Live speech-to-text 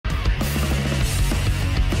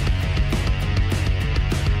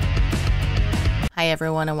Hi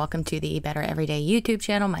everyone and welcome to the Better Everyday YouTube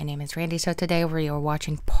channel. My name is Randy. So today we are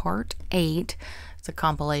watching part 8. It's a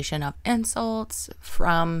compilation of insults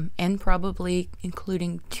from, and probably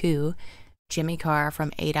including to, Jimmy Carr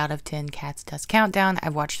from 8 out of 10 Cats Does Countdown.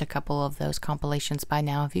 I've watched a couple of those compilations by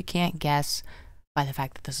now, if you can't guess by the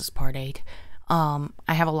fact that this is part 8. I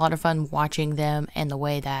have a lot of fun watching them and the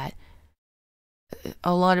way that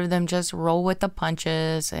a lot of them just roll with the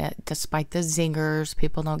punches, despite the zingers.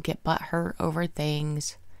 People don't get butt hurt over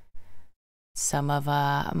things. Some of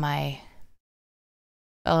my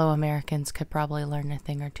fellow Americans could probably learn a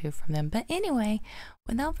thing or two from them. But anyway,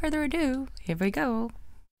 without further ado, here we go.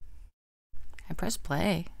 I press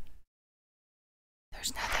play.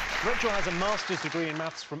 There's nothing. Rachel has a master's degree in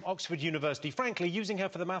maths from Oxford University. Frankly, using her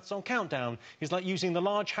for the maths on Countdown is like using the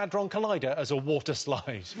Large Hadron Collider as a water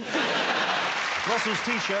slide. Russell's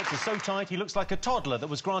T-shirts are so tight he looks like a toddler that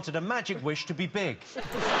was granted a magic wish to be big.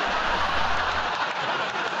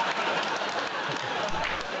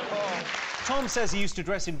 Tom says he used to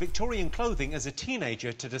dress in Victorian clothing as a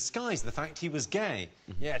teenager to disguise the fact he was gay.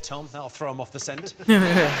 Yeah, Tom, that'll throw him off the scent.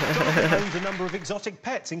 Jonathan owns a number of exotic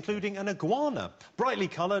pets, including an iguana. Brightly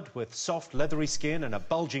coloured, with soft, leathery skin and a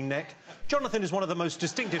bulging neck, Jonathan is one of the most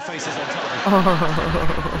distinctive faces on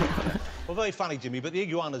television. Well, very funny, Jimmy, but the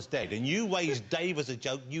iguana's dead, and you raised Dave as a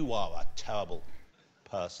joke. You are a terrible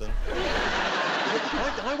person.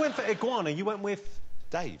 I went for iguana, you went with...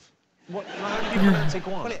 Dave. What? How do you pronounce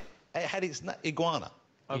iguana? Well, it had its iguana.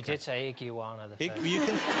 You did say iguana. You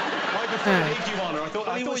can... I prefer iguana.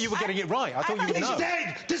 I thought you were getting it right. I thought you would know. It's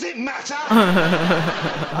dead! Does it matter?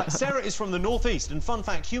 Sarah is from the northeast, and fun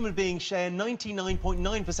fact, human beings share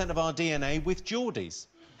 99.9% of our DNA with Geordies.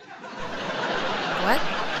 What?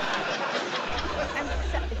 I'm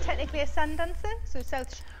technically a sun dancer, so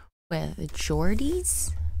South... With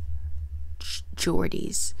Geordies?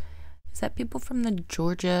 Geordies. Is that people from the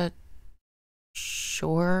Georgia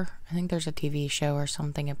Shore? I think there's a TV show or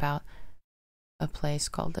something about a place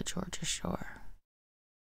called the Georgia Shore.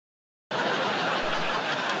 I'm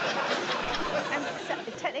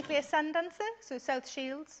technically a sun dancer, so South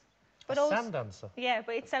Shields. But a sand dancer? Yeah,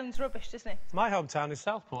 but it sounds rubbish, doesn't it? My hometown is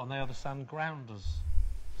Southport and they are the sand grounders.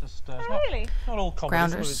 Just, really? Not all comedy,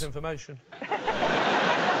 Grounders. it's information.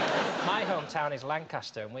 My hometown is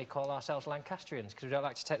Lancaster and we call ourselves Lancastrians because we don't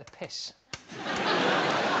like to take the piss.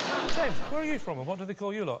 James, where are you from and what do they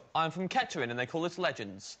call you lot? I'm from Kettering and they call us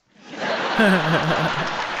legends.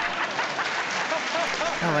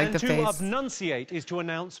 I like And the to face. obnunciate is to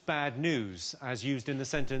announce bad news, as used in the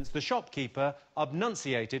sentence, the shopkeeper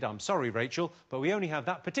obnunciated, I'm sorry, Rachel, but we only have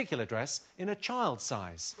that particular dress in a child's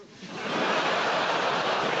size.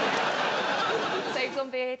 Saves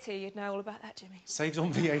on VAT, you'd know all about that, Jimmy. Saves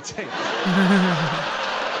on VAT.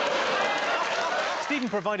 Stephen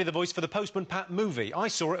provided the voice for the Postman Pat movie. I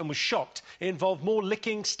saw it and was shocked. It involved more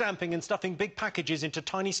licking, stamping and stuffing big packages into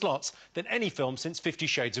tiny slots than any film since 50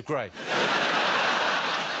 Shades of Grey.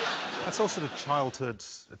 That's also a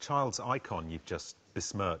child's icon you've just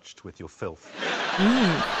besmirched with your filth. You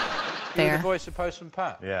were There. the voice of Postman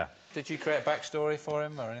Pat? Yeah. Did you create a backstory for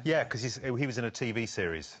him or anything? Yeah, because he was in a TV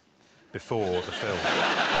series before the film.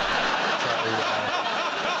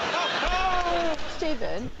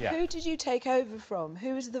 Stephen, Yeah. who did you take over from?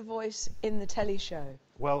 Who was the voice in the telly show?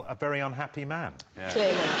 Well, a very unhappy man. Yeah.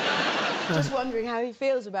 Clearly. Just wondering how he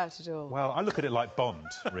feels about it all. Well, I look at it like Bond,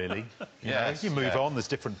 really. Yes, You move yeah. on, there's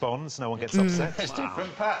different Bonds, no one gets upset. There's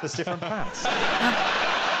different Pats. There's different Pats.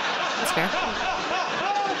 That's fair.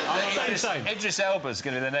 Idris Elba's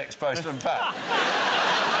going to be the next Postman Pat.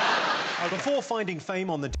 Before finding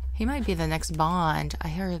fame on the... He might be the next Bond. I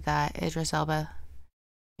heard that Idris Elba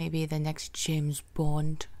may be the next James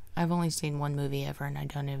Bond. I've only seen one movie ever and I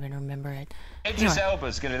don't even remember it. Idris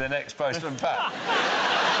Elba's going to be the next Postman Pat.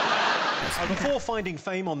 Before finding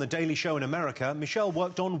fame on The Daily Show in America, Michelle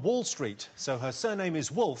worked on Wall Street. So her surname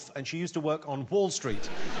is Wolf, and she used to work on Wall Street.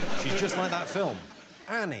 She's just like that film,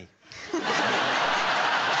 Annie.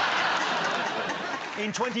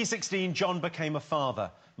 In 2016, John became a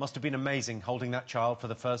father. Must have been amazing holding that child for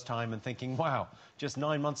the first time and thinking, wow, just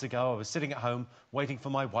 9 months ago I was sitting at home waiting for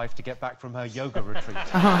my wife to get back from her yoga retreat.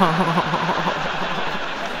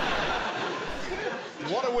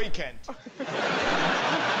 What a weekend.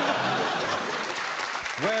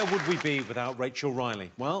 Where would we be without Rachel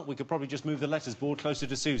Riley? Well, we could probably just move the letters board closer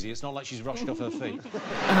to Susie. It's not like she's rushed off her feet.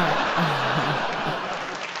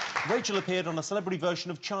 Rachel appeared on a celebrity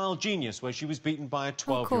version of Child Genius, where she was beaten by a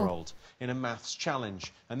 12-year-old in a maths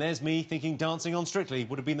challenge. And there's me thinking dancing on Strictly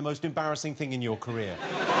would have been the most embarrassing thing in your career.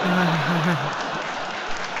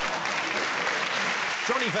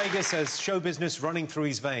 Johnny Vegas has show business running through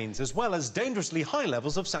his veins, as well as dangerously high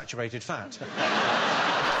levels of saturated fat.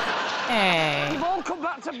 Hey. You've all come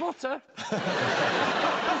back to butter.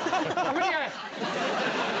 I mean,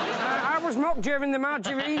 I was mocked during the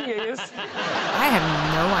margarine years. I have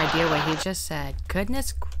no idea what he just said.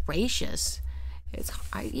 Goodness gracious.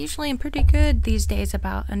 I usually am pretty good these days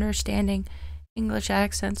about understanding English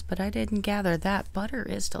accents, but I didn't gather that. Butter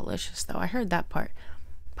is delicious, though. I heard that part.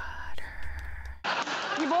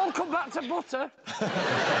 You've all come back to butter.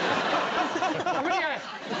 I mean,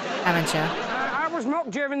 Haven't you? I was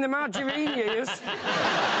mocked during the margarine years.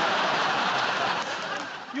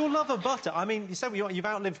 Your love of butter. I mean, you said you've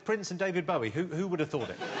outlived Prince and David Bowie. Who would have thought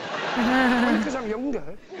it? Because I'm younger.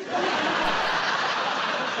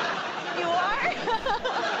 You are?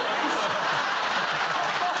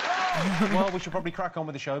 Well, we should probably crack on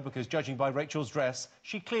with the show because, judging by Rachel's dress,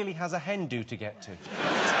 she clearly has a hen do to get to.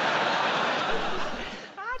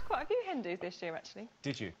 I had quite a few hen dos this year, actually.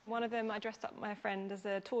 Did you? One of them, I dressed up my friend as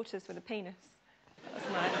a tortoise with a penis. That was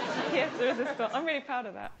nice. Yes, there was a story. I'm really proud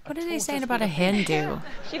of that. What is he saying about a hen do?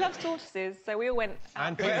 She loves tortoises, so we all went out.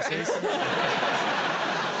 And penises.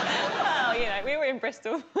 Well, you know, we were in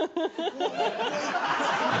Bristol.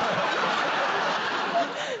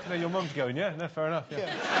 No, your mum's going, yeah? No, fair enough,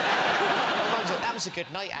 yeah. That was a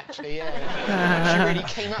good night, actually, yeah. She really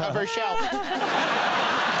came out of her shell.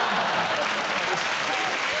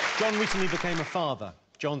 John recently became a father.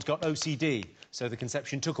 John's got OCD, so the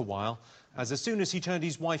conception took a while, as soon as he turned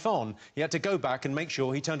his wife on, he had to go back and make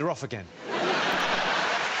sure he turned her off again.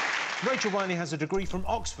 Rachel Riley has a degree from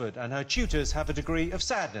Oxford, and her tutors have a degree of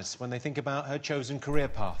sadness when they think about her chosen career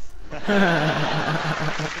path.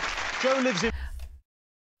 Joe lives in...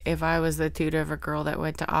 If I was the tutor of a girl that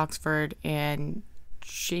went to Oxford and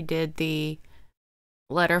she did the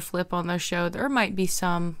letter flip on the show, there might be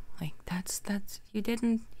some like that's you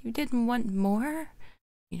didn't want more,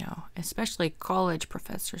 you know, especially college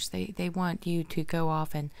professors. They want you to go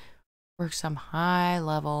off and work some high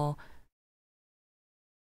level,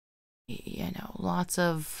 you know, lots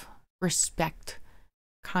of respect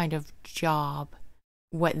kind of job,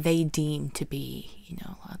 what they deem to be, you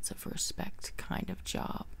know, lots of respect kind of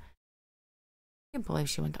job. I can't believe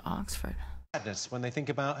she went to Oxford. Sadness when they think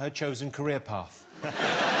about her chosen career path.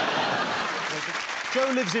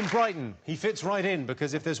 Joe lives in Brighton. He fits right in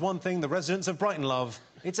because if there's one thing the residents of Brighton love,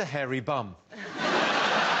 it's a hairy bum.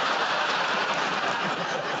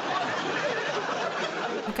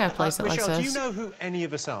 I got a place that likes Michelle, this. do you know who any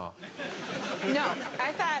of us are? No,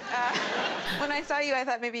 I thought, when I saw you, I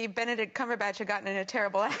thought maybe Benedict Cumberbatch had gotten in a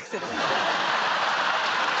terrible accident.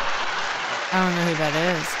 I don't know who that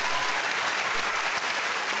is.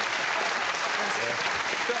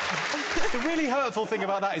 The really hurtful thing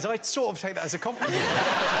about that is I sort of take that as a compliment.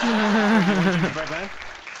 Gingerbread man.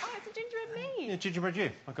 Oh, it's a gingerbread me. Yeah, gingerbread you.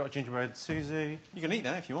 I've got a gingerbread Susie. You can eat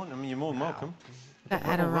that if you want. I mean, you're more than welcome. That Oh,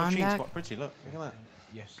 Roisin's Adirondack. quite pretty. Look at that.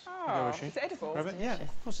 Yes. Oh, is it edible? Grab it? Yeah,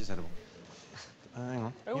 of course it's edible. Hang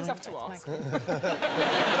on. I always have to ask.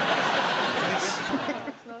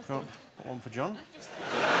 Got one for John.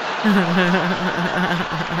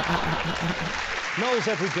 Noel's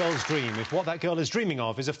every girl's dream if what that girl is dreaming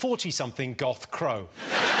of is a 40-something goth crow.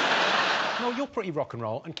 Noel, you're pretty rock and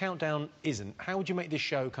roll, and Countdown isn't. How would you make this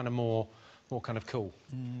show kind of more kind of cool?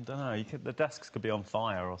 Don't know. The desks could be on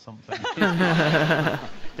fire or something.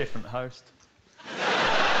 Different host.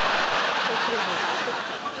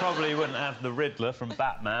 Probably wouldn't have the Riddler from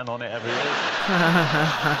Batman on it every week.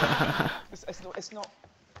 It's not...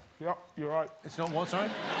 Yep, you're right. It's not what, sorry?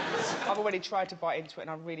 I've already tried to bite into it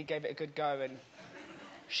and I really gave it a good go and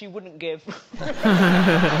she wouldn't give. A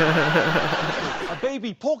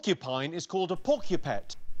baby porcupine is called a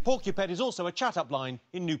porcupet. Porcupet is also a chat-up line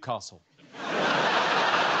in Newcastle.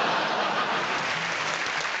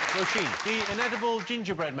 Roisin, the inedible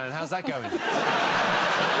gingerbread man, how's that going?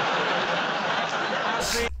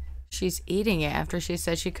 She's eating it after she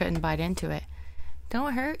said she couldn't bite into it.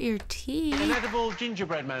 Don't hurt your teeth. Inedible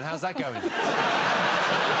gingerbread man, how's that going?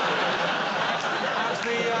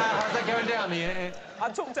 How's that going down the... I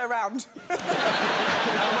talked her around. How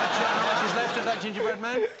much is left of that gingerbread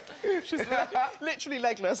man? She's literally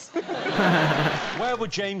legless. Where would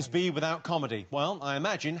James be without comedy? Well, I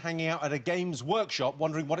imagine hanging out at a games workshop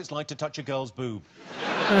wondering what it's like to touch a girl's boob.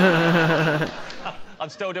 I'm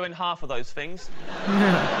still doing half of those things.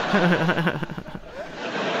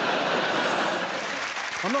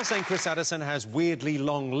 I'm not saying Chris Addison has weirdly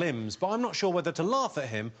long limbs, but I'm not sure whether to laugh at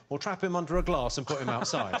him or trap him under a glass and put him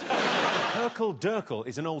outside. Herkel Durkel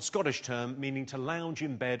is an old Scottish term meaning to lounge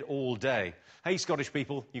in bed all day. Hey, Scottish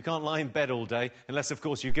people, you can't lie in bed all day, unless, of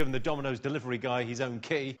course, you've given the Domino's delivery guy his own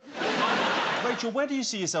key. Rachel, where do you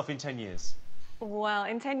see yourself in 10 years? Well,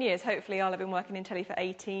 in 10 years, hopefully I'll have been working in telly for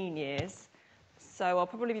 18 years. So I'll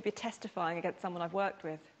probably be testifying against someone I've worked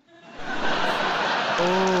with.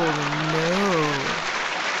 Oh, no.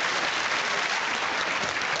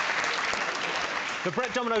 The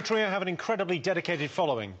Brett Domino trio have an incredibly dedicated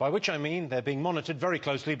following, by which I mean they're being monitored very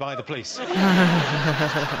closely by the police.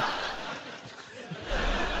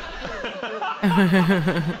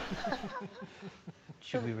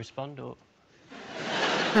 Should we respond or...?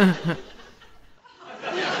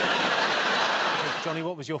 Johnny,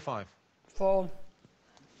 what was your 5? Phone.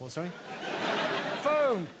 What, sorry?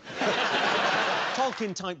 Phone.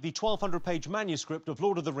 Tolkien typed the 1,200-page manuscript of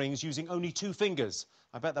Lord of the Rings using only 2 fingers.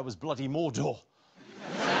 I bet that was bloody Mordor.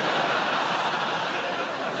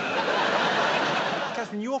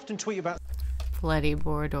 Catherine, you often tweet about... Bloody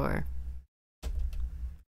Mordor.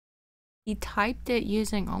 He typed it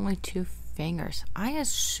using only 2 fingers. I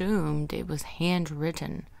assumed it was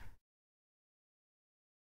handwritten.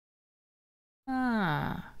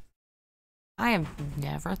 Ah. I have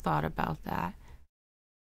never thought about that.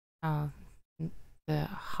 The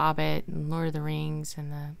Hobbit and Lord of the Rings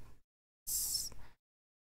and the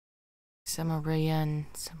Silmarillion.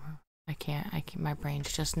 I can't, my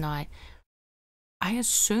brain's just not. I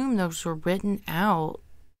assume those were written out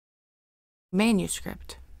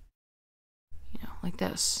manuscript. You know, like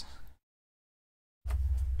this.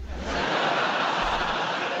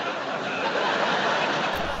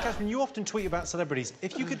 Catherine, you often tweet about celebrities.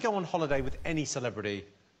 If you could go on holiday with any celebrity,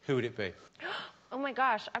 who would it be? Oh my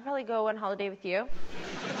gosh, I'd probably go on holiday with you.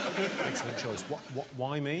 Excellent choice.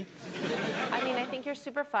 Why me? I mean, I think you're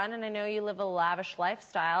super fun, and I know you live a lavish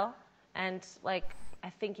lifestyle, and, like, I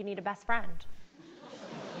think you need a best friend.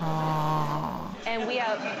 Aww. And we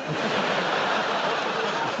have...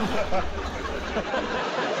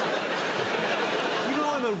 You know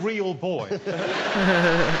I'm a real boy.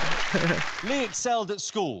 Lee excelled at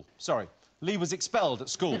school. Sorry, Lee was expelled at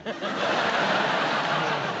school.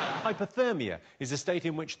 Hypothermia is a state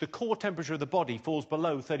in which the core temperature of the body falls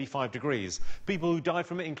below 35 degrees. People who die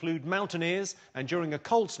from it include mountaineers and, during a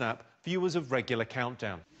cold snap, viewers of regular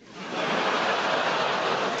Countdown.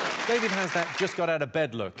 David has that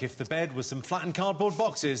just-got-out-of-bed look if the bed was some flattened cardboard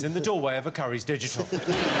boxes in the doorway of a Curry's Digital.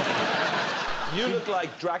 You look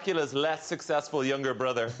like Dracula's less successful younger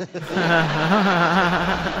brother.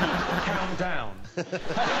 Countdown. We'll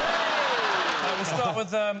start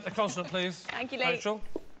with a consonant, please. Thank you, Lee. Rachel.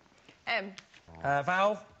 M.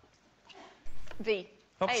 Vowel. V.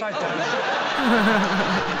 Upside down.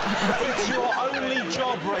 It's your only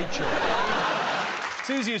job, Rachel.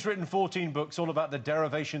 Susie has written 14 books all about the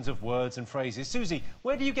derivations of words and phrases. Susie,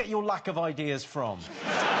 where do you get your lack of ideas from?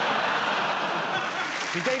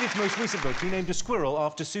 In David's most recent book, he named a squirrel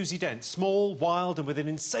after Susie Dent. Small, wild, and with an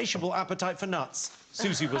insatiable appetite for nuts.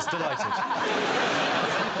 Susie was delighted.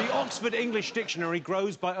 The Oxford English Dictionary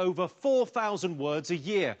grows by over 4,000 words a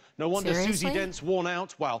year. No wonder Seriously? Susie Dent's worn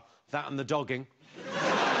out. Well, that and the dogging.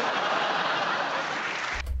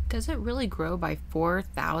 Does it really grow by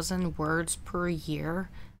 4,000 words per year?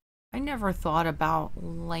 I never thought about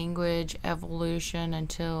language evolution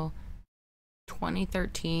until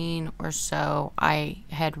 2013 or so. I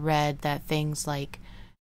had read that things like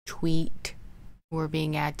tweet were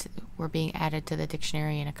being added to the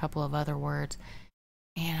dictionary and a couple of other words.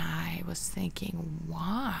 And I was thinking,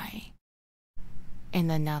 why? And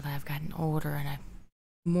then now that I've gotten older and I'm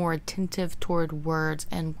more attentive toward words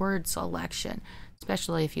and word selection,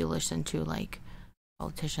 especially if you listen to like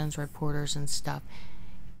politicians, reporters and stuff,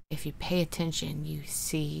 if you pay attention, you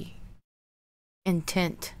see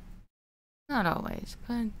intent. Not always,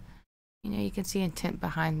 but you know, you can see intent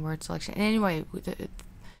behind word selection. And anyway,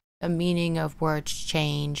 the meaning of words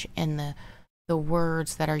change, and the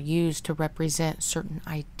words that are used to represent certain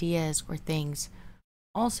ideas or things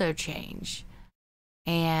also change.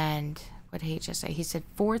 And what did he just say? He said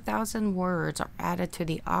 4,000 words are added to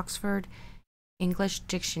the Oxford English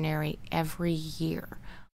Dictionary every year.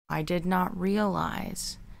 I did not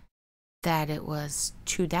realize that it was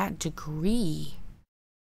to that degree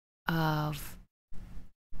of,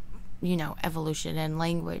 you know, evolution in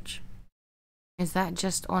language. Is that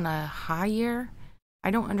just on a high year? I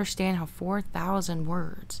don't understand how 4,000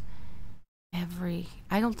 words every...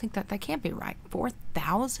 I don't think that can't be right.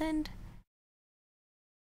 4,000?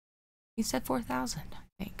 He said 4,000,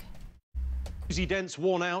 I think. Susie Dent's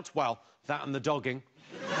worn out. Well, that and the dogging.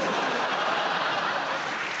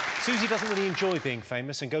 Susie doesn't really enjoy being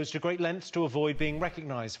famous and goes to great lengths to avoid being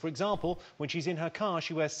recognised. For example, when she's in her car,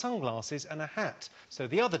 she wears sunglasses and a hat, so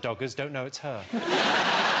the other doggers don't know it's her.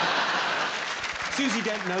 Susie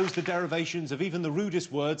Dent knows the derivations of even the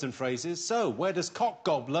rudest words and phrases. So, where does cock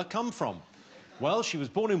gobbler come from? Well, she was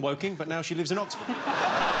born in Woking, but now she lives in Oxford.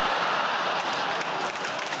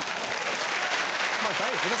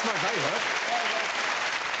 That's my baby.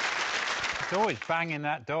 It's always banging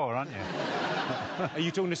that door, aren't you? Are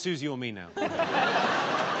you talking to Susie or me now?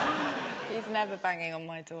 He's never banging on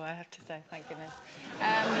my door, I have to say, thank goodness.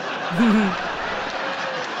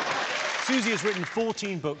 Susie has written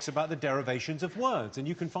 14 books about the derivations of words, and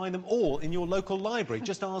you can find them all in your local library.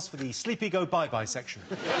 Just ask for the Sleepy Go Bye-Bye section.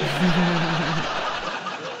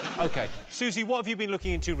 OK, Susie, what have you been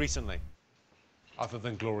looking into recently? Other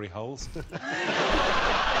than glory holes.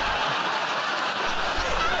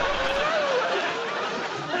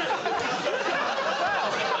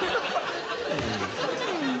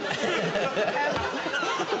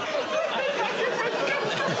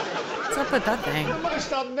 What's up with that thing? The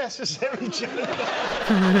most unnecessary joke.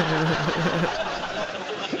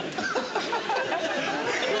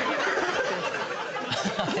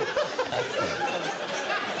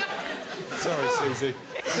 Sorry, Susie.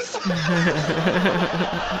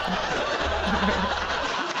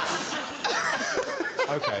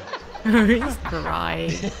 OK. He's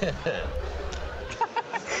crying.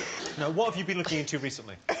 Now, what have you been looking into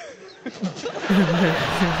recently? I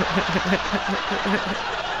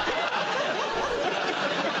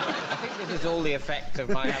think this is all the effect of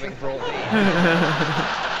my having brought these.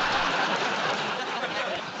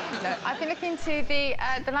 No, I've been looking into the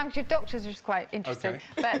language of doctors, which is quite interesting. Okay.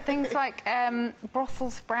 But things like brothel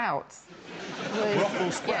sprouts.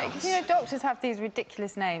 Brothel sprouts? Yeah, because, you know, doctors have these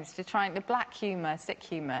ridiculous names to try and... the black humour, sick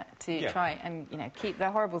humour, to try and, you know, keep the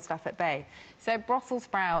horrible stuff at bay. So brothel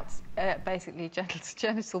sprouts, basically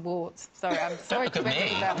genital warts. Sorry, I'm sorry to make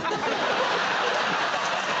it sound...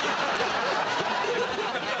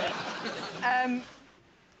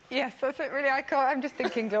 Yes, that's it, really. I can't... I'm just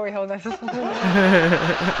thinking glory hole. Nish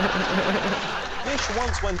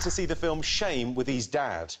once went to see the film Shame with his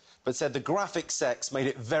dad, but said the graphic sex made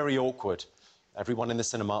it very awkward. Everyone in the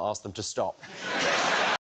cinema asked them to stop.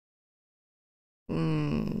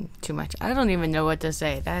 Too much. I don't even know what to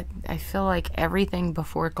say. That I feel like everything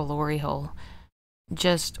before Glory Hole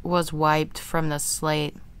just was wiped from the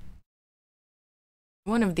slate.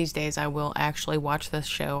 One of these days I will actually watch this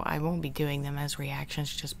show. I won't be doing them as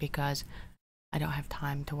reactions just because I don't have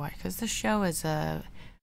time to watch, because the show is a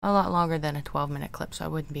lot longer than a 12-minute clip, so I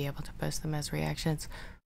wouldn't be able to post them as reactions.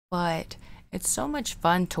 But it's so much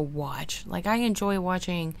fun to watch. Like, I enjoy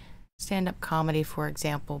watching stand-up comedy, for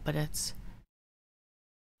example, but it's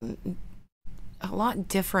a lot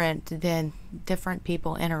different than different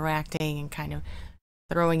people interacting and kind of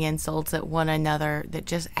throwing insults at one another. That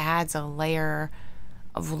just adds a layer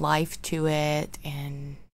of life to it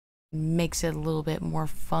and makes it a little bit more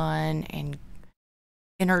fun and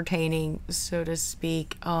entertaining, so to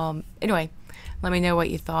speak. Anyway, let me know what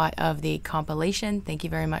you thought of the compilation. Thank you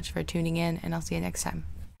very much for tuning in, and I'll see you next time.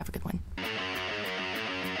 Have a good one.